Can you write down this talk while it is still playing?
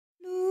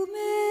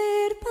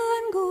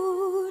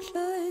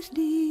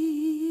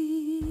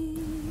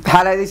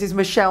Hello, this is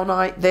Michele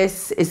Knight.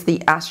 This is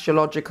the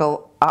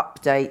astrological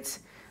update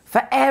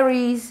for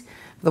Aries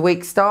for the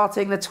week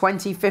starting the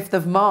 25th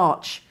of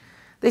March.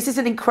 This is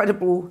an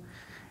incredible,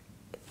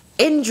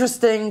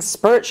 interesting,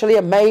 spiritually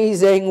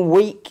amazing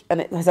week,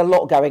 and there's a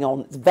lot going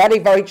on. It's very,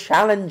 very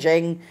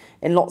challenging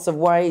in lots of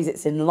ways.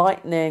 It's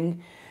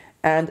enlightening,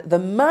 and the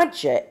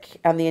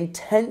magic and the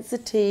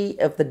intensity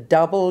of the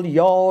double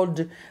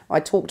yod I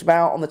talked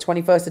about on the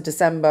 21st of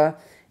December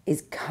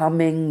is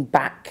coming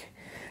back.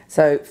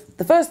 So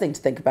the first thing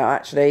to think about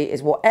actually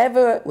is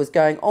whatever was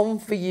going on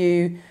for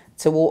you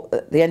toward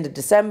the end of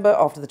December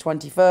after the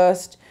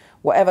 21st,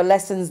 whatever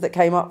lessons that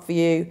came up for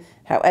you,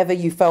 however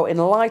you felt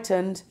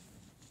enlightened,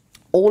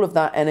 all of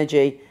that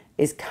energy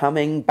is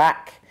coming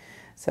back.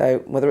 So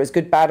whether it's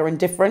good, bad or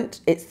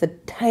indifferent, it's the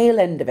tail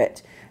end of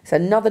it. It's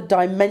another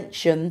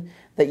dimension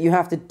that you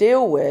have to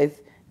deal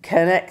with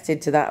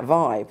connected to that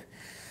vibe.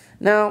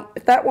 Now,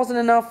 if that wasn't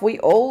enough, we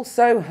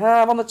also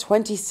have on the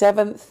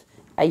 27th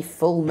a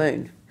full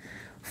moon.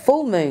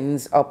 Full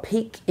moons are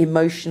peak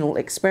emotional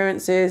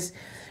experiences.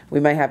 We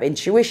may have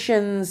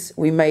intuitions,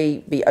 we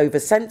may be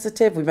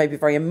oversensitive, we may be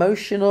very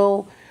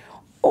emotional,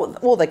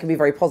 or they can be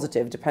very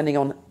positive, depending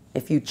on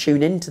if you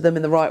tune into them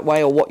in the right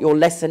way or what your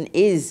lesson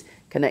is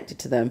connected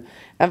to them.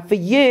 And for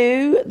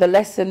you, the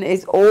lesson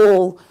is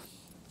all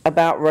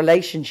about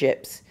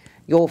relationships.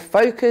 Your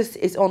focus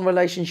is on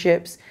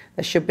relationships.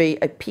 There should be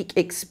a peak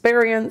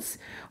experience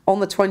on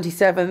the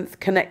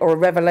 27th, or a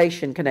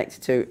revelation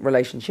connected to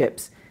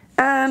relationships.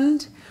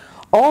 And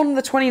on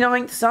the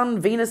 29th, Sun,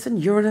 Venus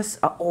and Uranus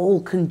are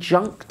all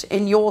conjunct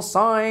in your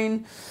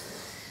sign.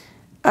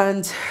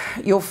 And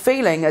you're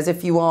feeling as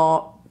if you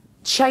are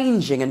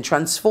changing and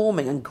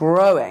transforming and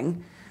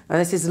growing. And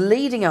this is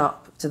leading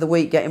up to the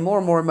week getting more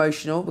and more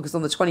emotional, because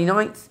on the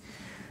 29th,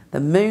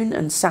 the Moon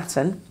and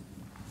Saturn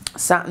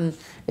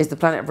is the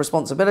planet of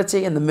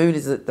responsibility and the Moon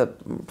is the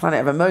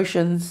planet of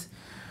emotions,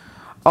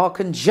 are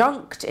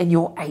conjunct in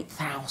your 8th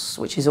house,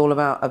 which is all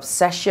about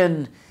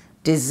obsession,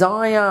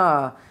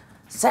 desire,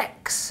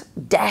 sex,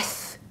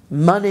 death,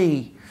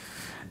 money,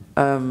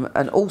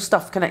 and all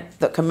stuff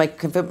that can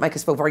make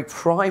us feel very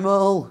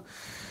primal.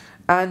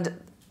 And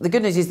the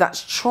good news is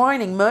that's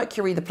trining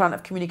Mercury, the planet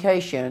of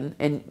communication,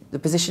 in the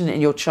position in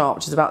your chart,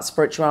 which is about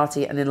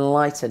spirituality and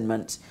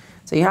enlightenment.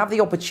 So you have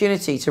the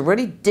opportunity to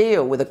really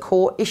deal with a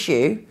core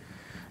issue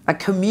and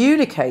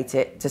communicate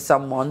it to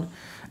someone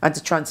and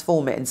to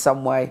transform it in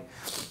some way.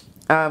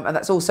 And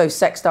that's also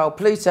sextile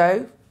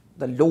Pluto,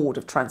 the Lord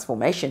of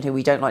transformation, who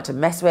we don't like to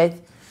mess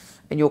with,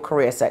 in your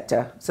career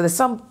sector. So there's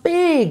some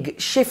big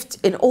shift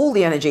in all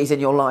the energies in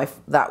your life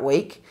that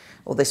week,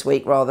 or this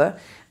week rather,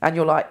 and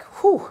you're like,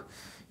 whew,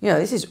 you know,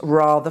 this is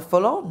rather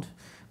full on.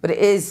 But it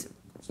is,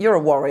 you're a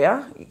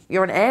warrior,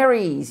 you're an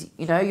Aries,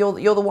 you know,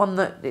 you're the one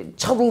that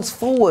toddles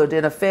forward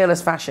in a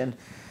fearless fashion.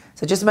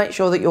 So just make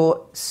sure that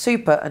you're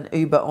super and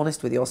uber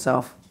honest with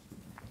yourself.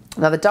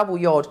 Now the double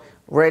yod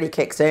really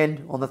kicks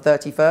in on the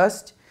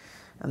 31st.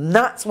 And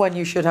that's when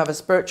you should have a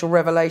spiritual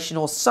revelation,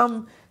 or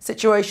some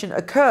situation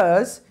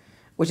occurs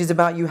which is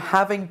about you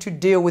having to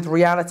deal with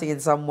reality in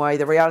some way,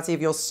 the reality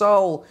of your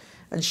soul,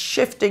 and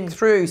shifting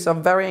through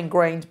some very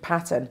ingrained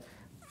pattern.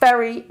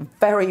 Very,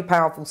 very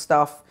powerful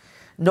stuff.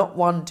 Not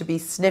one to be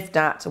sniffed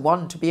at,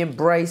 one to be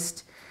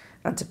embraced,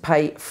 and to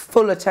pay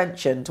full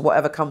attention to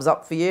whatever comes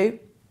up for you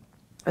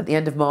at the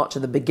end of March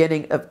and the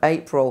beginning of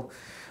April.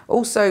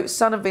 Also,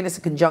 Sun and Venus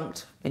are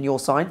conjunct in your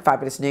sign,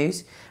 fabulous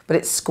news, but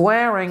it's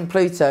squaring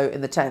Pluto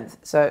in the 10th.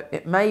 So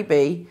it may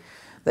be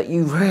that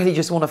you really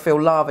just want to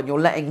feel love and you're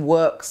letting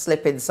work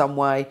slip in some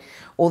way,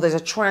 or there's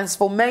a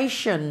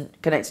transformation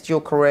connected to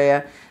your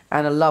career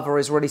and a lover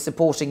is really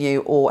supporting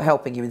you or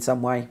helping you in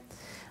some way.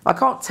 I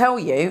can't tell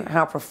you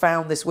how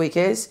profound this week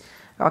is.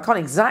 I can't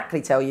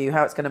exactly tell you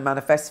how it's going to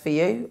manifest for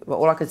you, but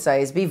all I could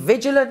say is be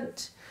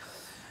vigilant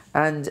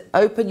and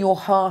open your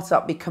heart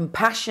up, be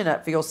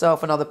compassionate for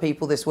yourself and other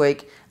people this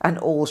week, and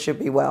all should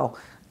be well.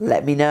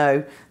 Let me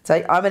know.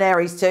 I'm an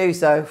Aries too,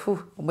 so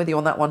I'm with you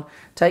on that one.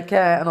 Take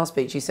care, and I'll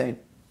speak to you soon.